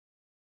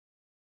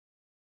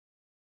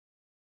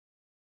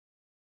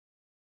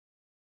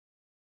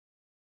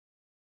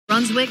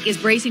Brunswick is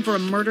bracing for a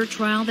murder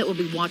trial that will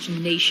be watched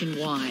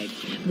nationwide.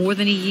 More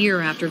than a year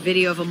after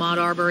video of Ahmaud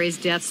Arbery's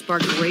death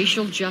sparked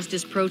racial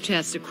justice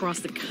protests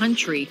across the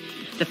country,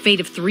 the fate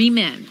of 3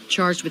 men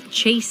charged with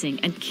chasing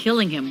and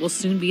killing him will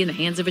soon be in the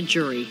hands of a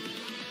jury.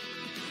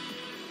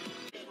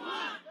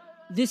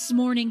 This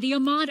morning, the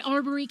Ahmaud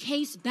Arbery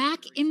case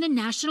back in the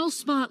national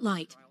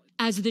spotlight.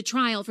 As the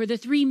trial for the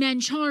 3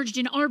 men charged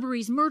in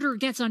Arbery's murder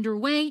gets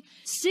underway,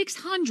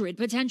 600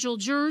 potential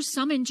jurors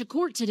summoned to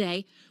court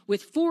today,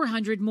 with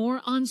 400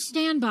 more on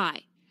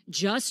standby.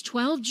 Just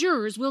 12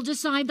 jurors will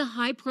decide the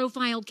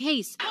high-profile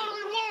case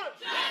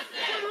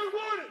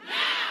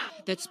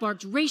that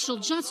sparked racial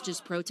justice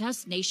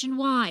protests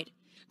nationwide.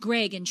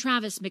 Greg and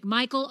Travis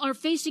McMichael are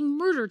facing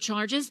murder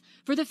charges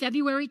for the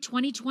February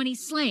 2020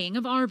 slaying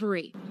of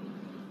Arbery.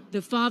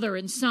 The father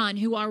and son,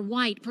 who are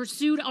white,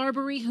 pursued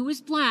Arbery, who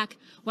is black,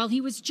 while he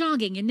was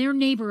jogging in their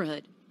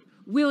neighborhood.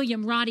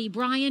 William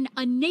Bryan,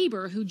 a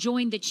neighbor who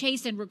joined the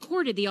chase and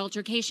recorded the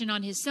altercation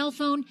on his cell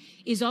phone,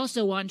 is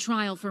also on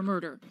trial for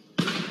murder.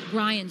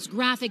 Bryan's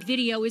graphic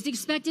video is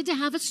expected to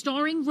have a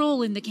starring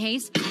role in the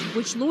case,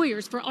 which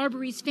lawyers for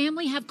Arbery's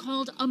family have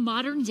called a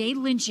modern-day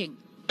lynching.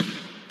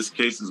 This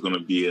case is going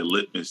to be a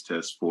litmus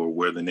test for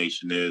where the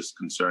nation is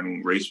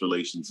concerning race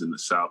relations in the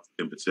South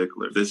in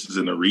particular. This is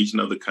in a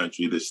region of the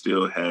country that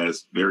still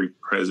has very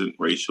present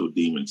racial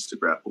demons to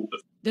grapple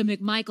with. The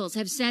McMichaels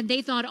have said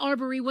they thought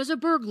Arbery was a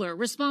burglar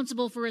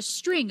responsible for a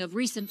string of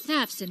recent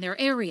thefts in their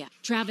area.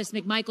 Travis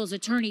McMichael's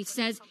attorney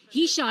says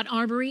he shot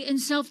Arbery in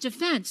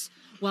self-defense,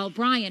 while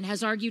Bryan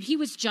has argued he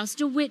was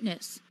just a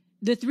witness.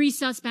 The 3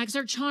 suspects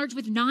are charged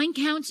with 9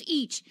 counts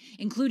each,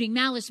 including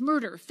malice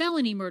murder,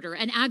 felony murder,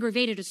 and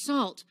aggravated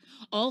assault.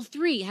 All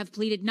 3 have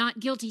pleaded not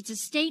guilty to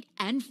state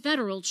and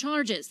federal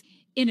charges.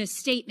 In a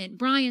statement,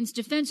 Bryan's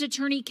defense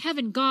attorney,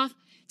 Kevin Goff,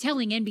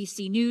 telling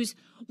NBC News,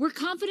 "We're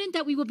confident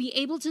that we will be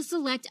able to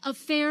select a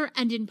fair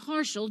and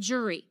impartial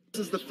jury."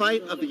 This is the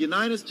fight of the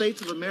United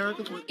States of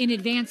America. In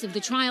advance of the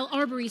trial,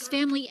 Arbery's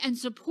family and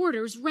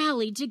supporters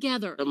rallied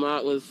together.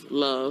 Ahmaud was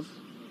love.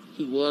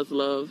 He was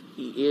love.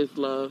 He is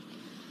love.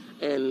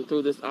 And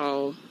through this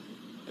all,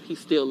 he's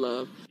still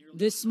loved.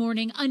 This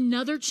morning,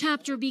 another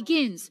chapter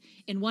begins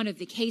in one of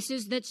the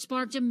cases that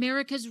sparked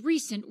America's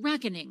recent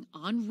reckoning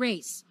on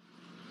race.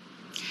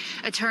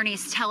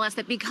 Attorneys tell us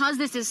that because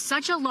this is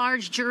such a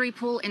large jury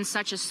pool in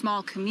such a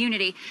small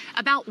community,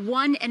 about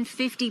 1 in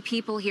 50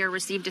 people here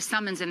received a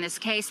summons in this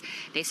case.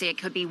 They say it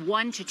could be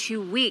 1 to 2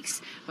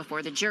 weeks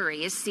before the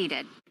jury is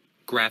seated.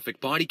 Graphic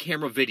body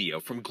camera video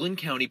from Glynn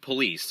County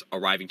Police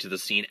arriving to the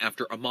scene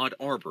after Ahmaud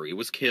Arbery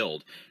was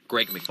killed.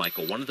 Greg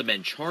McMichael, one of the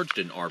men charged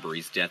in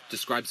Arbery's death,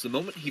 describes the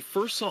moment he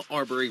first saw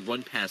Arbery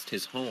run past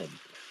his home.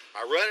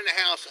 I run in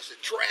the house. I said,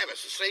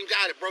 Travis, the same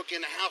guy that broke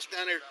in the house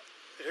down there.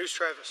 Who's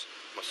Travis?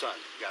 My son.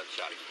 The guy that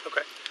shot him.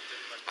 Okay.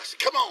 I said,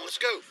 come on, let's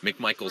go.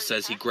 McMichael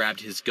says he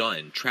grabbed his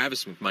gun.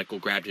 Travis McMichael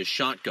grabbed his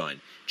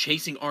shotgun,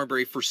 chasing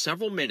Arbery for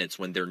several minutes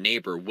when their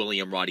neighbor,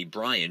 William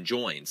Bryan,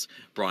 joins.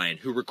 Bryan,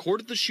 who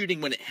recorded the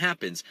shooting when it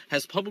happens,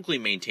 has publicly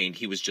maintained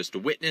he was just a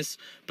witness,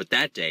 but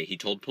that day he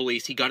told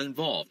police he got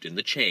involved in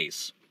the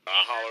chase. I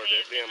hollered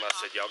at them. I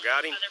said, y'all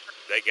got him?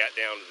 They got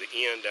down to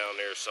the end down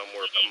there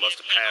somewhere. I must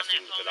have passed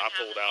him because I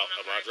pulled out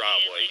of my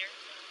driveway,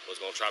 was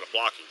going to try to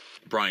block him.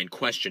 Bryan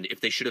questioned if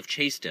they should have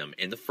chased him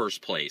in the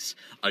first place.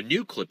 A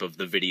new clip of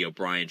the video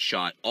Bryan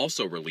shot,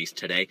 also released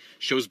today,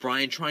 shows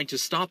Bryan trying to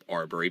stop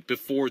Arbery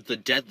before the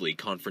deadly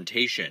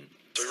confrontation.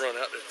 We run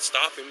out to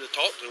stop him, to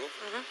talk to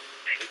him.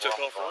 He took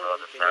off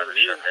running. He never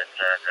knew.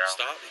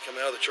 Stopped. He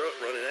come out of the truck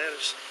running at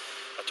us.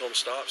 I told him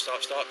stop,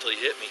 stop, stop till he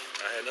hit me.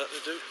 I had nothing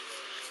to do.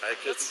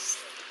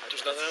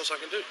 There's nothing else I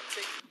can do.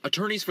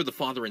 Attorneys for the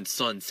father and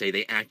son say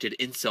they acted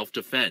in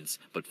self-defense,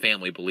 but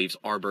family believes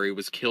Arbery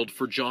was killed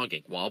for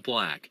jogging while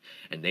black,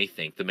 and they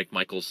think the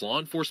McMichaels' law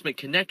enforcement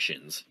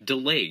connections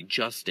delayed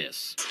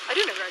justice. I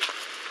do know Greg.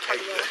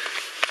 Hey,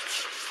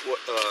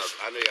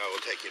 I knew y'all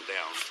would take him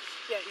down.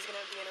 Yeah, he's going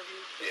to be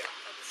interviewed. Yeah.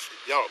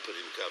 Y'all don't put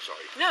him in cuffs, are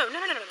you? No.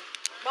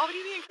 Why would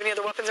you be? Any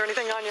other weapons or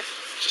anything on you?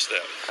 Just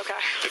that. Okay.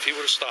 If he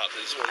would have stopped,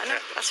 this wouldn't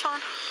happen. That's fine.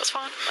 That's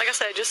fine. Like I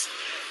said, just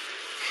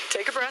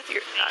take a breath. Okay.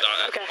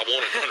 I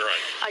want it done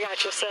right. I got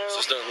you. So it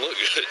just doesn't look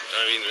good.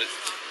 I mean, it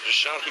just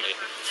shot at me.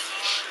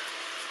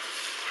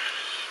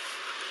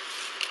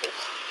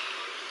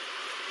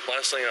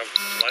 Last thing I've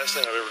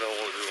ever done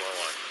want to do in my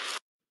life.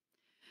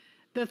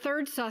 The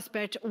third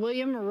suspect,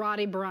 William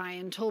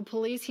Bryan, told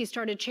police he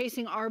started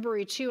chasing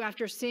Arbery too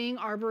after seeing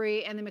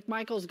Arbery and the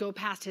McMichaels go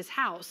past his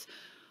house.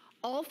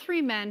 All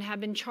 3 men have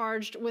been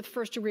charged with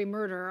first-degree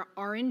murder,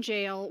 are in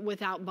jail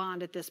without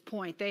bond at this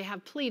point. They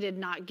have pleaded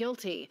not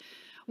guilty.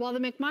 While the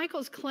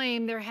McMichaels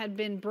claim there had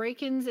been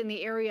break-ins in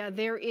the area,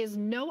 there is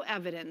no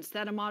evidence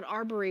that Ahmaud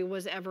Arbery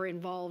was ever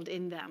involved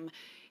in them.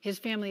 His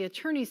family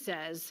attorney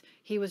says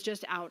he was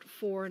just out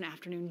for an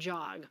afternoon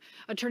jog.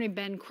 Attorney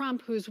Ben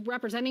Crump, who's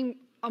representing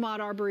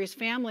Ahmaud Arbery's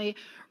family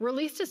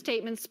released a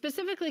statement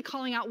specifically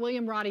calling out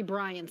William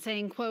Bryan,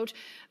 saying, quote,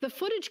 "The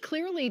footage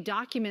clearly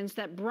documents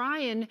that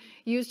Bryan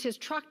used his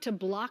truck to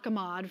block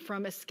Ahmaud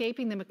from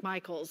escaping the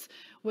McMichaels.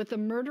 With the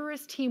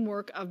murderous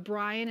teamwork of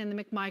Bryan and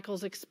the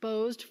McMichaels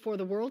exposed for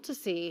the world to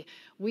see,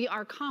 we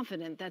are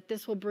confident that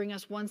this will bring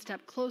us one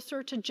step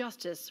closer to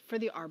justice for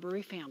the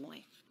Arbery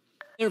family."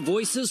 Their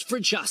voices for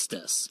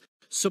justice.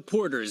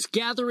 Supporters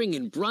gathering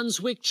in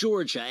Brunswick,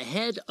 Georgia,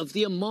 ahead of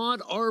the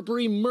Ahmaud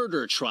Arbery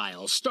murder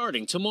trial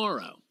starting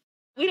tomorrow.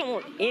 We don't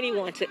want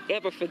anyone to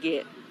ever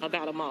forget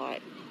about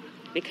Ahmaud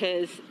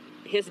because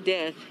his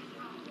death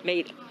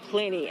made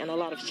plenty and a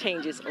lot of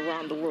changes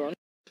around the world.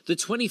 The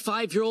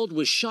 25-year-old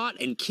was shot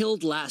and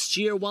killed last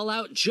year while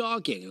out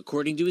jogging,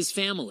 according to his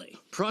family.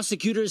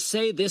 Prosecutors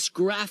say this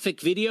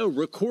graphic video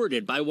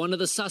recorded by one of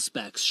the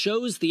suspects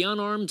shows the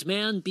unarmed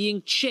man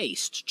being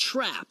chased,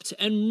 trapped,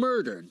 and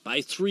murdered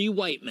by 3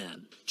 white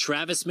men.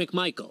 Travis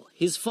McMichael,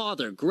 his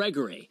father,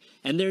 Gregory,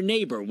 and their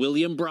neighbor,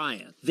 William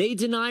Bryan. They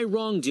deny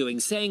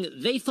wrongdoing, saying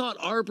they thought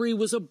Arbery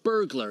was a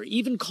burglar,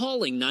 even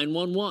calling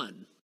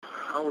 911.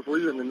 I was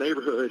leaving the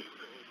neighborhood,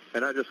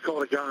 and I just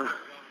caught a guy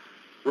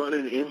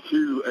running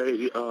into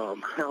a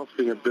house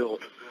being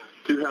built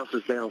 2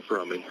 houses down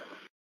from me.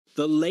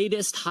 The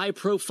latest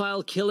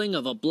high-profile killing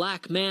of a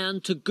black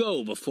man to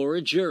go before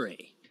a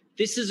jury.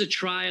 This is a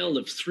trial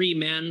of 3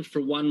 men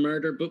for 1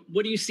 murder, but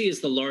what do you see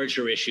as the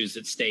larger issues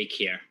at stake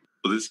here?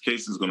 Well, this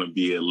case is going to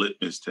be a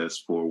litmus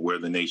test for where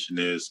the nation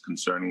is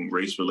concerning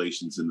race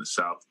relations in the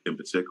South in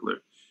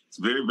particular. It's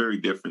very, very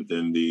different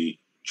than the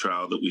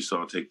trial that we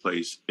saw take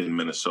place in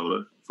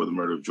Minnesota for the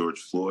murder of George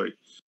Floyd.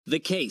 The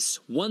case,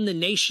 one the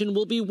nation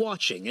will be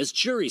watching as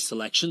jury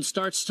selection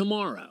starts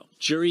tomorrow.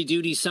 Jury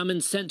duty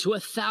summons sent to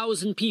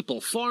 1,000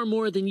 people, far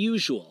more than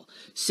usual.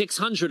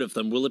 600 of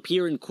them will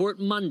appear in court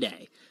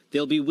Monday.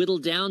 They'll be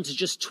whittled down to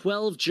just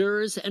 12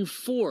 jurors and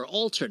 4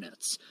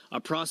 alternates, a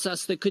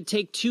process that could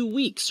take 2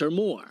 weeks or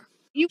more.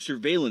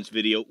 Surveillance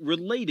video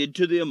related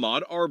to the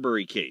Ahmaud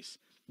Arbery case.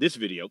 This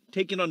video,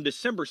 taken on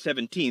December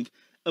 17th,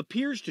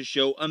 appears to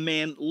show a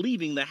man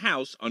leaving the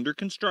house under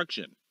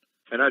construction.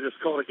 And I just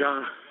caught a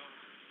guy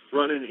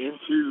running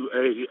into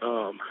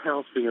a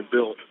house being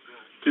built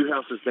 2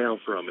 houses down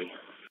from me.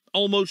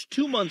 Almost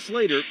 2 months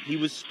later, he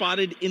was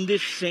spotted in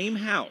this same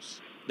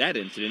house. That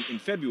incident in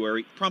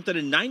February prompted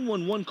a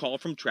 911 call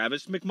from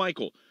Travis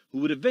McMichael, who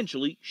would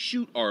eventually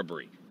shoot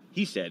Arbery.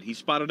 He said he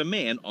spotted a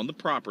man on the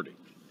property.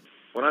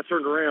 When I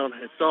turned around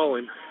and saw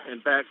him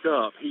and backed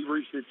up, he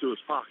reached into his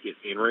pocket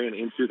and ran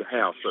into the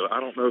house. So I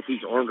don't know if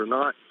he's armed or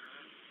not,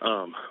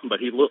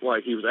 but he looked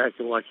like he was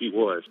acting like he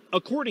was.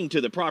 According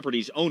to the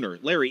property's owner,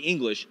 Larry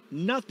English,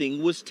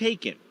 nothing was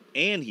taken.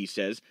 And he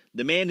says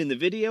the man in the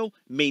video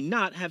may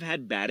not have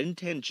had bad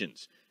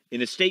intentions.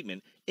 In a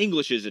statement,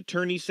 English's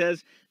attorney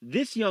says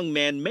this young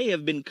man may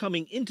have been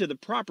coming into the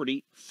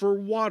property for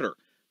water.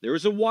 There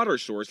is a water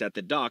source at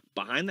the dock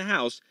behind the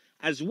house,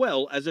 as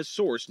well as a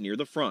source near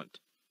the front.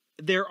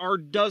 There are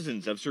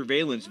dozens of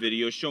surveillance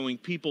videos showing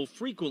people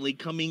frequently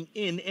coming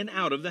in and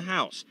out of the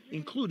house,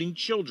 including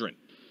children.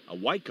 A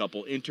white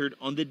couple entered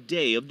on the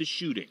day of the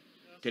shooting.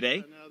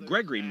 Today,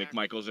 Gregory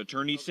McMichael's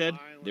attorney said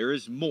there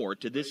is more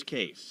to this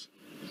case.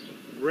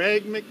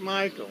 Greg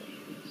McMichael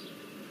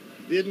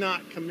did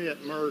not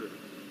commit murder.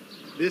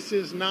 This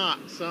is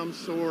not some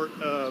sort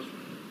of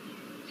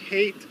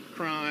hate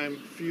crime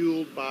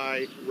fueled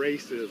by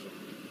racism.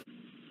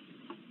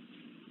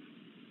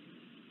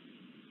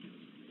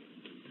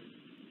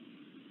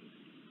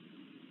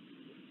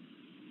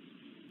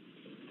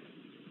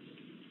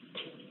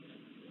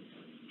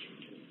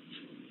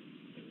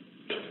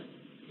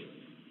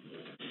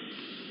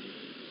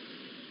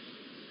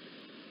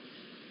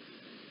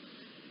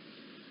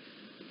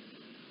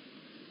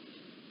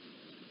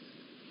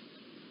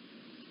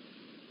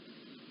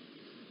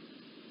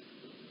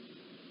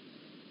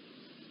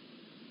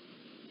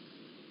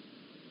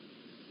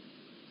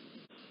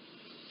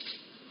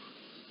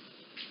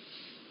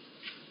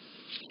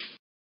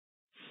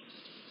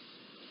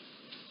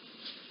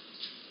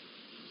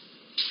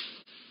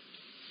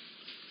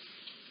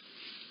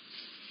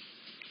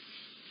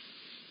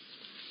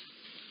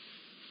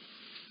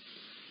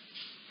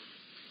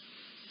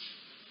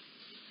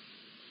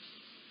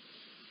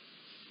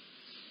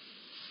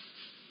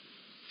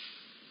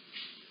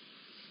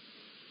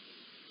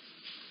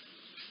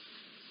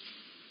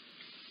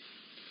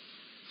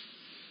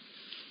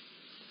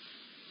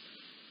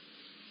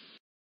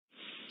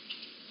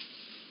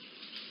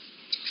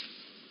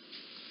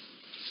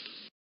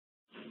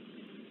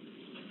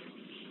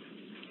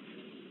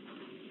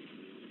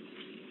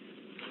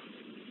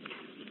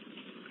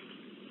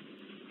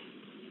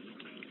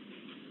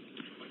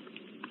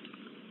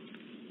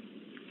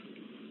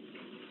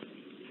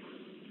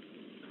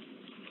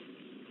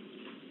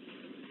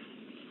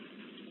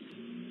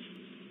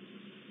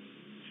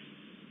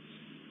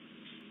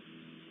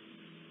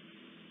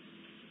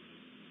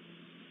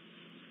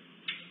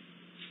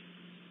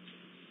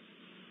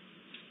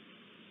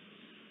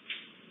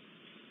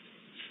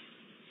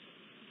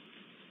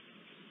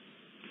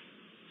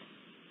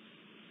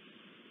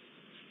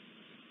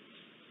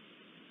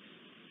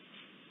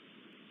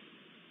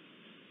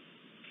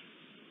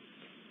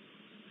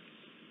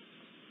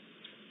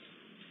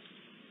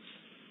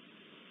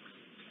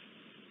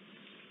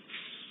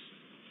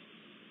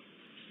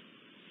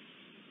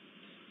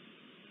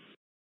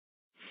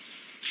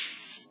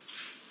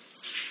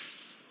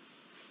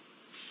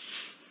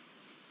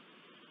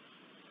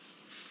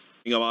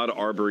 Ahmaud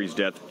Arbery's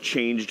death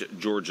changed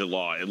Georgia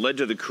law. It led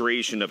to the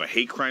creation of a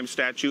hate crime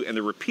statute and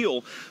the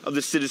repeal of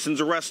the citizen's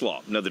arrest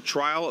law. Now, the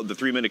trial of the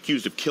 3 men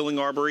accused of killing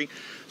Arbery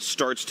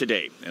starts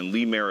today. And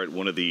Lee Merritt,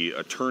 one of the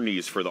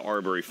attorneys for the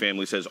Arbery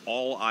family, says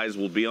all eyes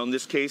will be on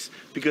this case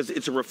because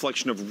it's a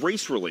reflection of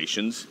race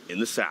relations in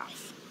the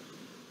South.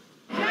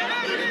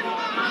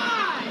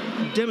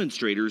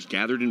 Demonstrators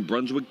gathered in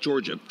Brunswick,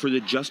 Georgia for the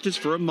Justice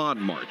for Ahmaud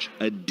March,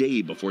 a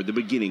day before the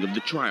beginning of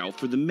the trial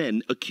for the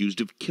men accused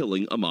of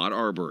killing Ahmaud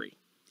Arbery.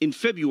 In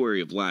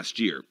February of last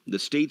year, the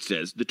state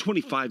says the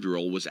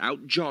 25-year-old was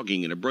out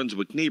jogging in a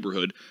Brunswick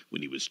neighborhood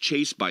when he was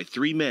chased by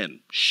 3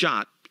 men,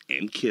 shot,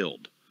 and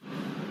killed.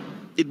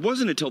 It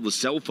wasn't until the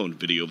cell phone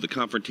video of the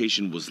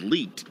confrontation was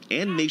leaked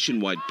and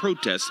nationwide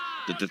protests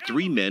that the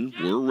 3 men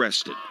were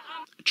arrested.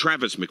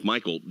 Travis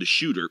McMichael, the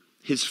shooter,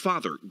 his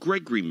father,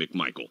 Gregory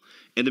McMichael,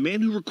 and the man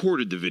who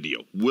recorded the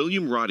video,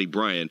 William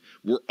Bryan,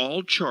 were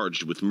all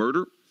charged with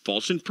murder,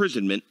 false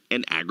imprisonment,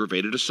 and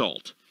aggravated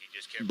assault.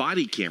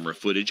 Body camera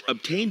footage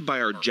obtained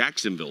by our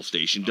Jacksonville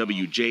station,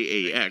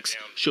 WJAX,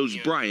 shows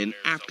Bryan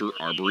after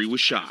Arbery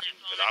was shot.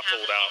 And I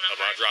pulled out of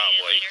my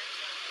driveway,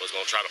 was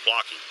going to try to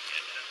block him.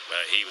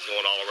 He was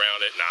going all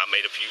around it, and I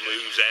made a few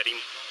moves at him,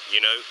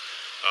 and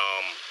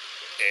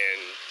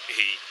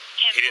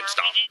he didn't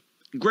stop.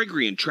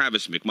 Gregory and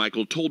Travis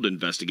McMichael told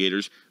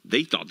investigators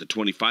they thought the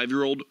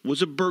 25-year-old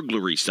was a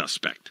burglary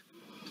suspect.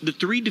 The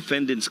 3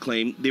 defendants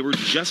claim they were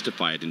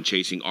justified in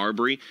chasing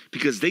Arbery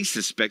because they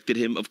suspected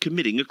him of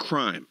committing a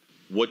crime.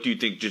 What do you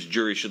think this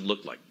jury should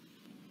look like?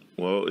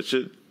 Well, it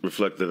should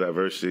reflect the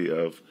diversity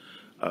of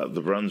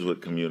the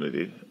Brunswick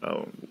community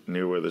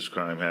near where this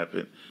crime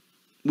happened.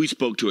 We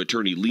spoke to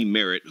attorney Lee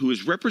Merritt, who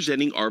is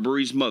representing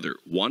Arbery's mother,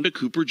 Wanda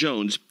Cooper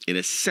Jones, in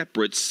a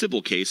separate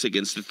civil case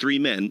against the 3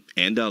 men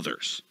and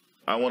others.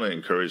 I want to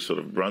encourage sort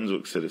of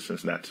Brunswick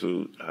citizens not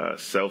to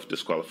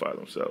self-disqualify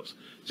themselves.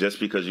 Just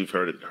because you've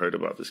heard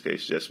about this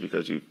case, just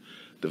because you've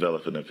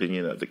developed an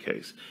opinion of the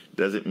case,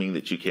 doesn't mean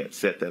that you can't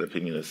set that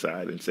opinion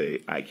aside and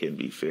say, I can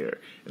be fair.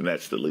 And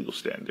that's the legal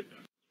standard.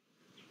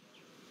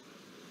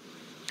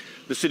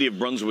 The city of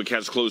Brunswick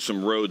has closed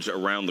some roads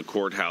around the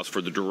courthouse for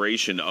the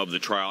duration of the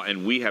trial,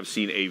 and we have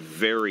seen a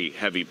very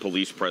heavy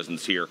police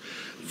presence here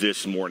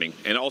this morning.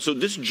 And also,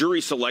 this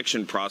jury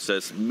selection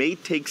process may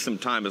take some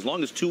time, as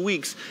long as 2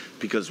 weeks,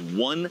 because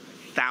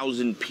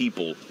 1,000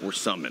 people were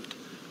summoned.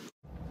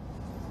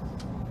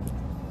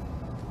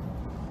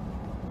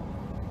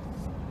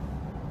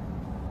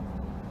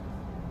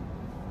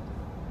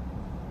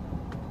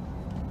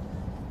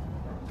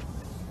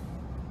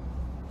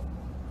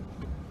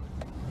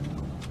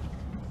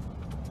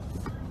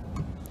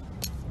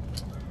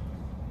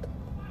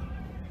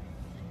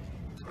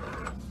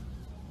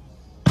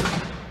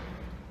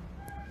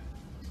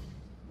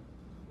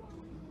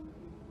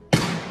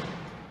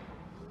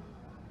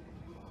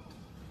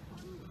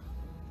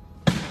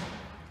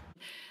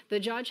 The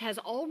judge has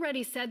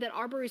already said that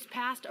Arbery's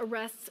past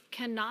arrests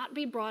cannot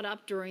be brought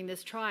up during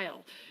this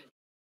trial.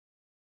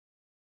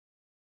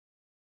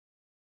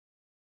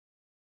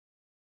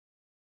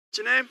 What's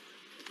your name?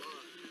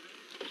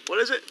 What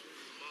is it?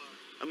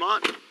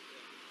 Ahmaud?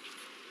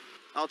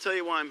 I'll tell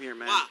you why I'm here,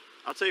 man. Why?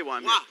 I'll tell you why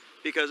I'm here.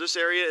 Because this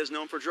area is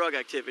known for drug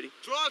activity.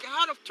 Drug?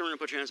 How the... Turn around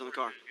and put your hands on the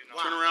car.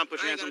 Why? Turn around and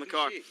put your hands on the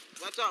car.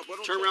 What's up?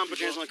 Turn around and put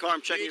your hands on the car.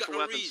 I'm checking you for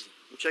weapons.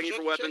 I'm checking you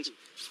for weapons.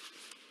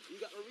 You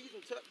got no reason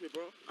to touch me,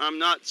 bro. I'm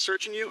not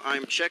searching you.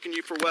 I'm checking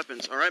you for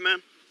weapons. All right,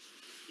 man?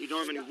 You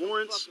don't have any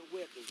warrants?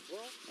 Weapons, bro.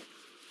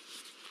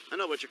 I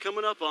know, but you're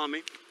coming up on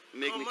me.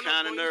 Making me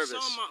kind of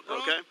nervous.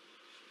 Okay?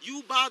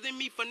 You bothering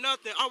me for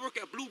nothing. I work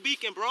at Blue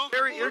Beacon, bro.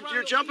 Harry,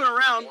 you're jumping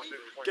around,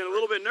 getting a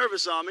little bit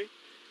nervous on me.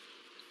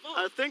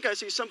 I think I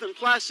see something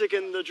plastic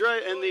in the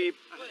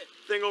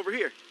thing over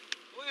here.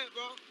 Go ahead,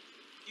 bro.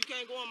 You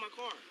can't go in my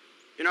car.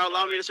 You're not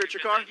allowing me to search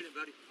your car?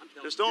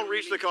 Just don't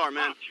reach the car,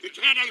 man. Get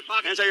your hand out of your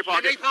pocket. Hands out of your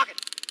pocket. Hand out of your pocket.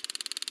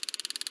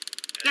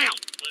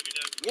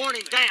 Down.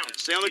 Warning, down.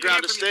 Stay on the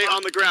ground. Just stay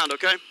on the ground,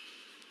 okay?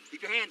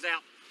 Keep your hands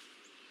out.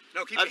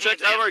 No, keep I've your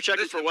hands out. I've already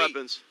checked him for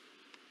weapons.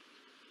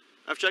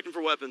 I've checked him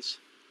for weapons.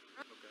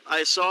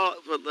 I saw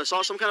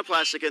some kind of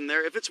plastic in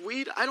there. If it's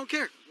weed, I don't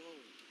care.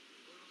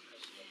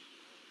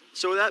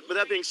 So with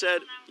that being said,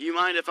 you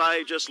mind if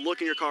I just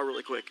look in your car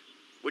really quick?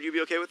 Would you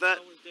be okay with that?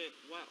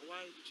 Why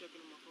are you checking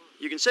in my car?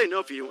 You can say no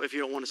if you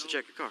don't want us to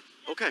check your car.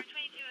 Okay.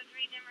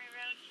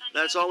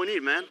 That's all we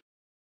need, man.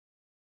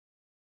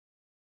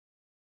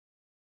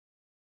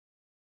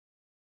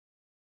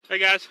 Hey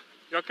guys,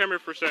 y'all come here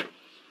for a sec.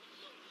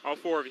 All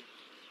 4 of you.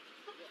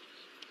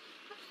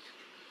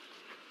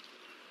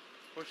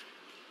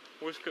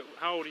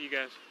 How old are you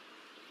guys?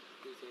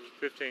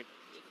 15.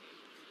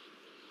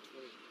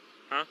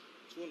 Huh?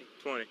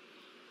 20.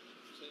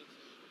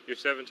 You're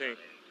 17.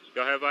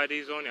 Y'all have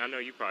IDs on you? I know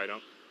you probably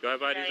don't. Y'all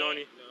have IDs on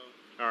you?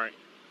 No. All right.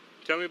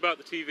 Tell me about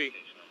the TV.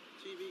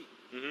 TV?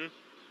 Mm-hmm.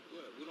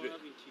 What? We don't have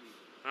any TV.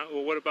 Huh?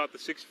 Well, what about the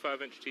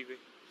 65-inch TV?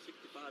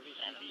 65-inch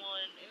TV.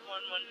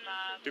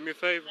 115. Do me a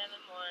favor.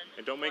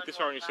 And don't make this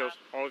hard on yourselves.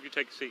 All of you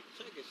take a seat.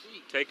 Take a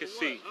seat? Take a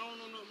seat. I don't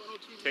know nothing about no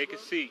TV. Take a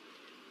seat.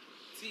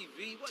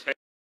 TV? What?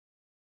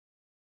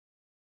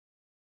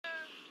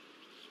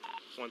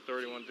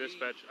 131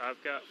 dispatch. I've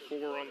got 4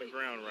 on the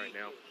ground right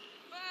now.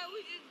 But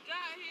we just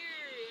got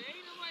here.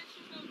 Ain't nobody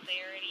shooting up.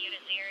 There,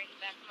 unit there,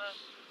 back them up.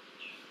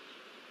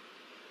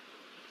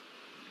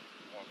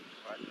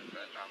 I'm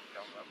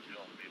coming up to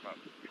be about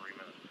 3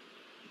 minutes.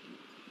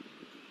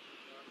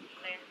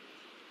 Clear.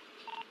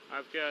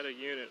 I've got a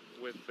unit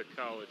with the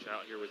college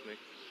out here with me.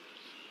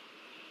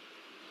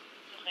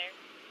 Clear.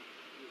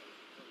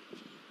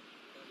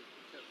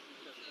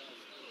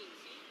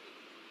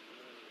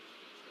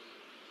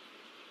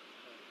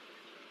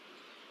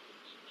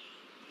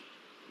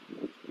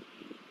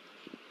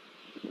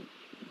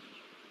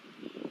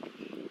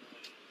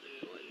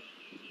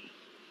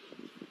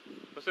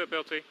 What's up,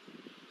 LT?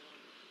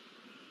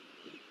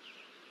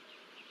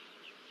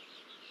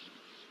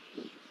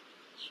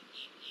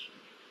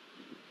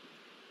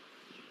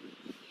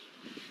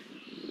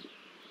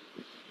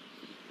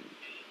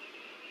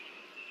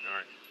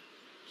 Alright,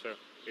 so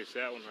it's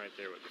that one right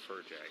there with the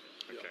fur jag.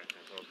 Okay,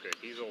 okay,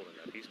 he's old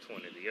enough. He's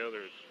 20. The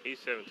other, he's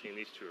 17.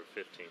 These two are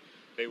 15.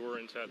 They were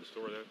inside the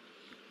store though?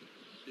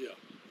 Yeah.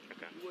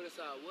 Okay. You went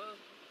inside well?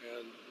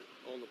 And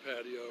on the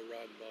patio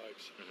riding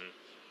bikes.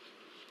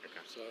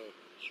 Okay. So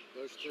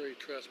those 3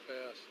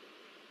 trespass.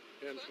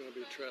 Him's going to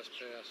be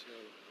trespass,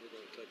 and we're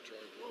going to take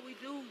charge. What we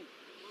do?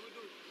 What we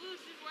do? Look,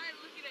 she's right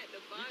looking at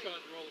the bike. You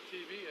tried to roll the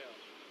TV out.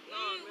 No,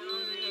 man,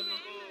 I ain't have my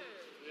phone.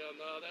 Yeah,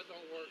 no, that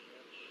don't work,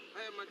 man.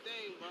 I have my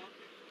thing, bro.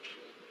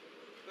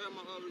 I have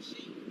my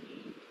receipt.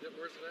 Yeah,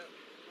 where's it at?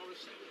 My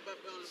receipt is back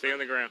there on the Stay on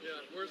the ground.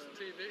 Yeah, where's the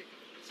TV?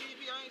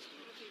 TV, I ain't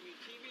stealing the TV.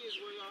 TV is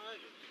where y'all had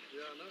it.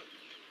 Yeah, I know.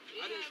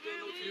 I didn't steal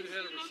no TV.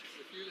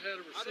 If you'd had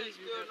a receipt,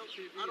 you'd have the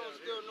TV. I don't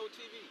steal no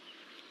TV.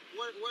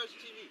 Where's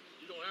the TV?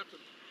 You don't have to.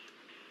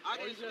 I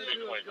didn't steal no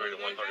TV.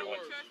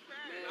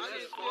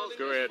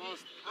 Go ahead.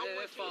 I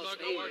went to the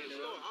store.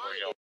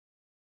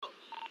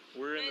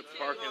 We're in the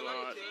parking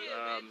lot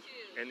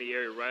in the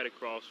area right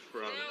across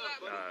from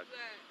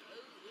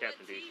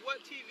Captain D. What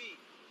TV?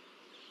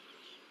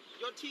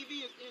 Your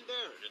TV is in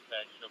there.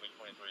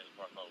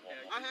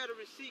 I had a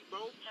receipt,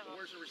 bro.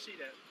 Where's the receipt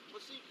at?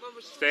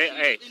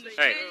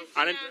 Hey,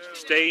 I didn't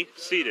stay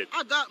seated.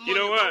 I got money, You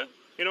know what? bro.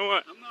 You know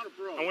what? I'm not a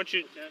bro. I want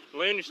you to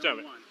lay on your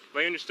stomach.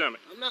 Lay on your stomach.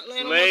 I'm not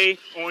laying Lay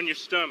on your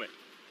stomach.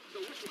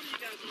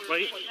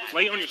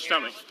 Lay on your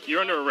stomach.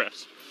 You're under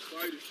arrest.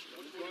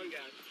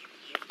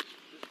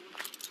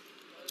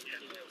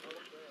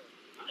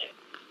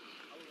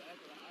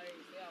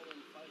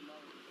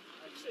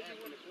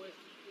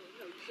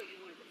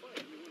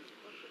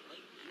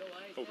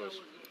 Hold those.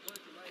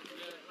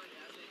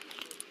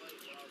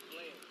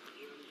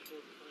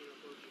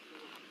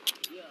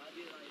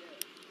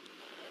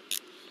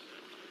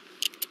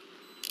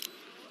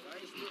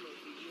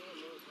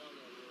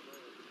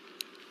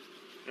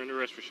 You're under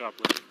arrest for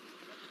shoplifting.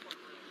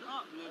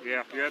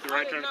 Yeah, you have the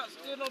right to.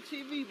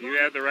 You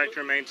have the right to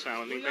remain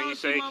silent. Anything you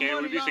say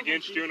can be used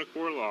against you in a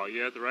court of law.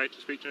 You have the right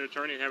to speak to an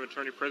attorney and have an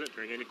attorney present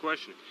during any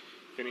questioning.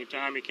 If any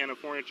time you can't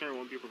afford an attorney,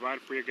 won't be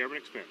provided for your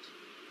government expense.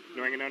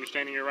 Knowing and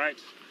understanding your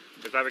rights,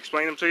 as I've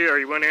explained them to you, are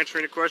you willing to answer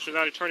any questions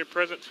without an attorney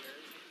present?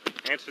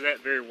 Answer that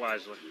very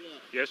wisely.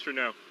 Yes or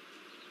no.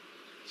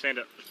 Stand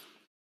up.